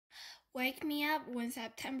Wake me up when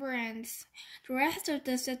September ends. The rest of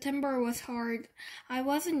the September was hard. I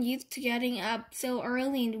wasn't used to getting up so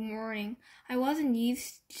early in the morning. I wasn't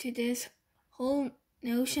used to this whole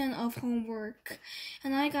notion of homework.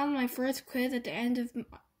 And I got my first quiz at the end of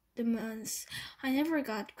the month. I never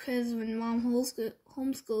got quiz when Mom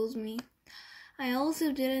homeschools me. I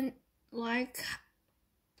also didn't like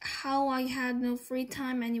how I had no free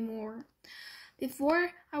time anymore.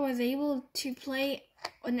 Before, I was able to play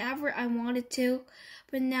whenever I wanted to,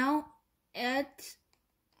 but now it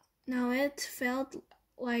felt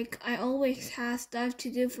like I always had stuff to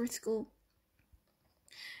do for school.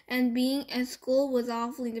 And being at school was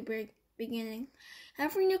awful in the beginning.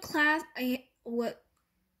 Every new class I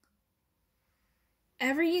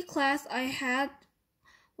had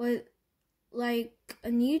was like a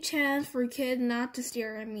new chance for kids not to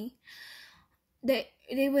stare at me. They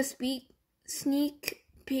would sneak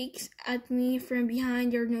peeks at me from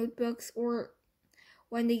behind their notebooks or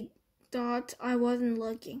when they thought I wasn't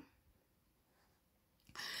looking.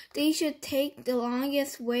 They should take the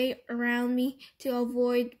longest way around me to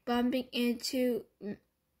avoid bumping into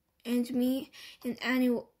me in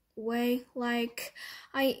any way, like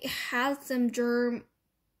I had some germ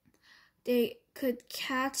they could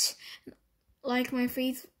catch, like my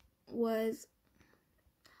face was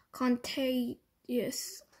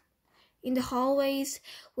contagious. In the hallways,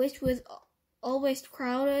 which was always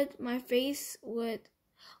crowded, my face would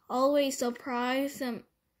always surprise some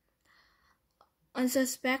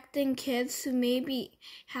unsuspecting kids who maybe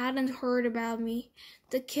hadn't heard about me.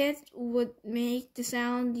 The kids would make the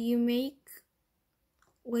sound you make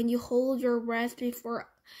when you hold your breath before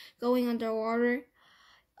going underwater,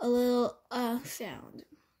 a little sound.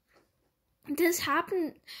 This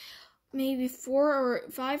happened maybe 4 or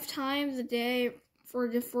 5 times a day for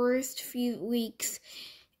the first few weeks,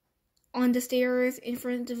 on the stairs, in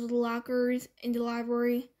front of the lockers, in the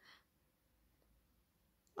library.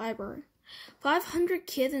 500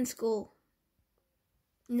 kids in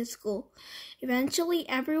the school. Eventually,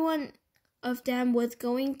 every one of them was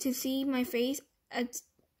going to see my face at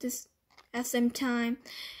some time,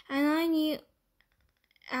 and I knew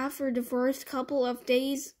after the first couple of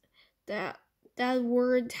days that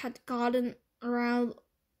word had gotten around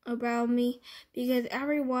about me, because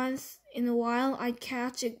every once in a while I'd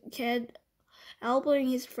catch a kid elbowing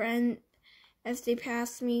his friend as they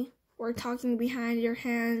passed me, or talking behind their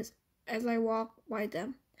hands as I walked by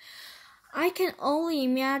them. I can only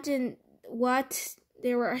imagine what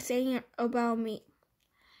they were saying about me.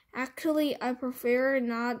 Actually, I prefer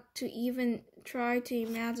not to even try to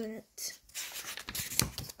imagine it.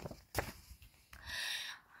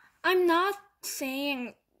 I'm not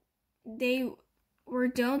saying they were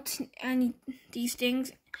don't any these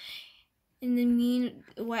things in the mean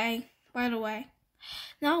way, by the way.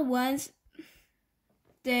 Not once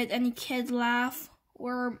did any kid laugh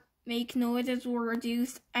or make noises or do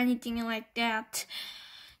anything like that.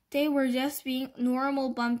 They were just being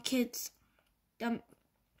normal kids. Dumb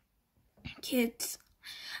kids.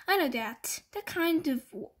 I know that. That kind of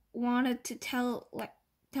wanted to tell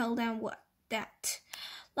them that.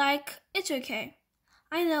 Like, it's okay.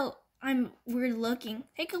 I know I'm weird looking.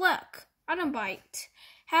 Take a look. I don't bite.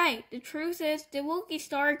 Hey, the truth is, the Wookiee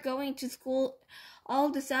started going to school all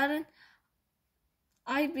of a sudden.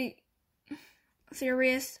 I'd be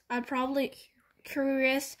serious. I'd probably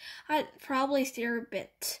curious. I'd probably stare a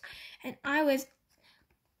bit. And I was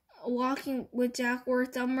walking with Jack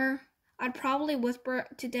or Summer. I'd probably whisper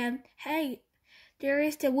to them, hey, there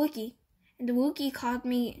is the Wookiee. And the Wookiee caught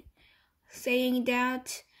me saying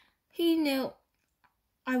that. He knew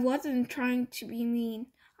I wasn't trying to be mean.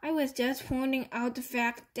 I was just pointing out the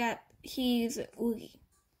fact that he's a Wookiee.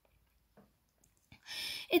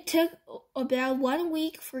 It took about 1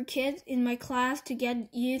 week for kids in my class to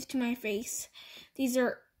get used to my face. These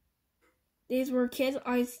were kids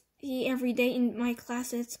I see every day in my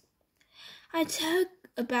classes. It took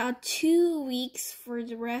about 2 weeks for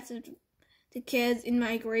the rest of the kids in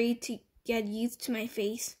my grade to get used to my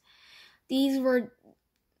face. These were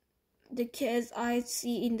the kids I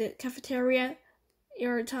see in the cafeteria,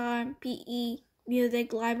 airtime, PE,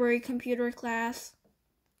 music, library, computer class.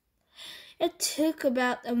 It took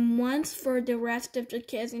about a month for the rest of the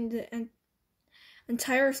kids in the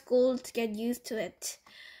entire school to get used to it.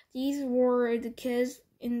 These were the kids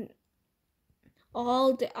in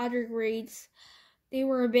all the other grades. They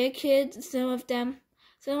were big kids, some of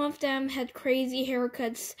them had crazy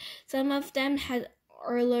haircuts, some of them had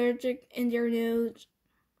allergic in their nose.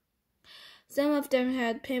 Some of them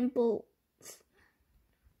had pimples.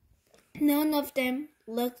 None of them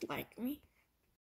looked like me.